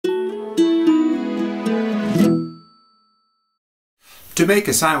To make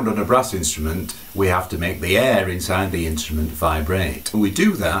a sound on a brass instrument, we have to make the air inside the instrument vibrate. And we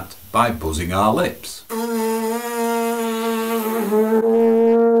do that by buzzing our lips.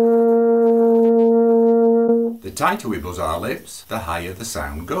 The tighter we buzz our lips, the higher the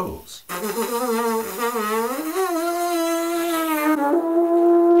sound goes. The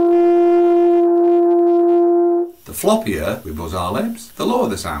floppier we buzz our lips, the lower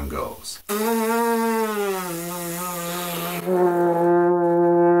the sound goes.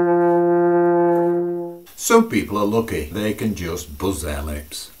 Some people are lucky, they can just buzz their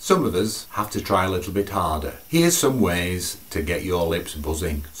lips. Some of us have to try a little bit harder. Here's some ways to get your lips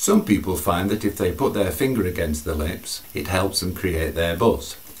buzzing. Some people find that if they put their finger against the lips, it helps them create their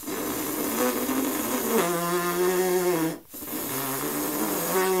buzz.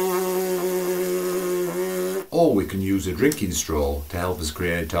 Or we can use a drinking straw to help us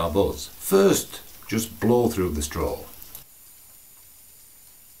create our buzz. First, just blow through the straw.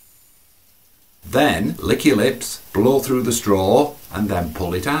 Then lick your lips, blow through the straw and then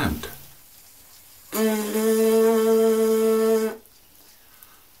pull it out.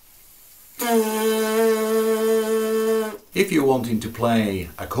 If you're wanting to play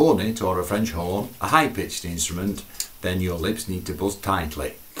a cornet or a French horn, a high-pitched instrument, then your lips need to buzz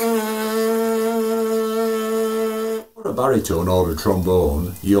tightly. For a baritone or a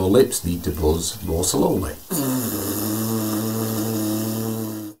trombone, your lips need to buzz more slowly.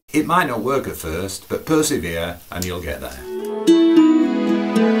 It might not work at first, but persevere and you'll get there.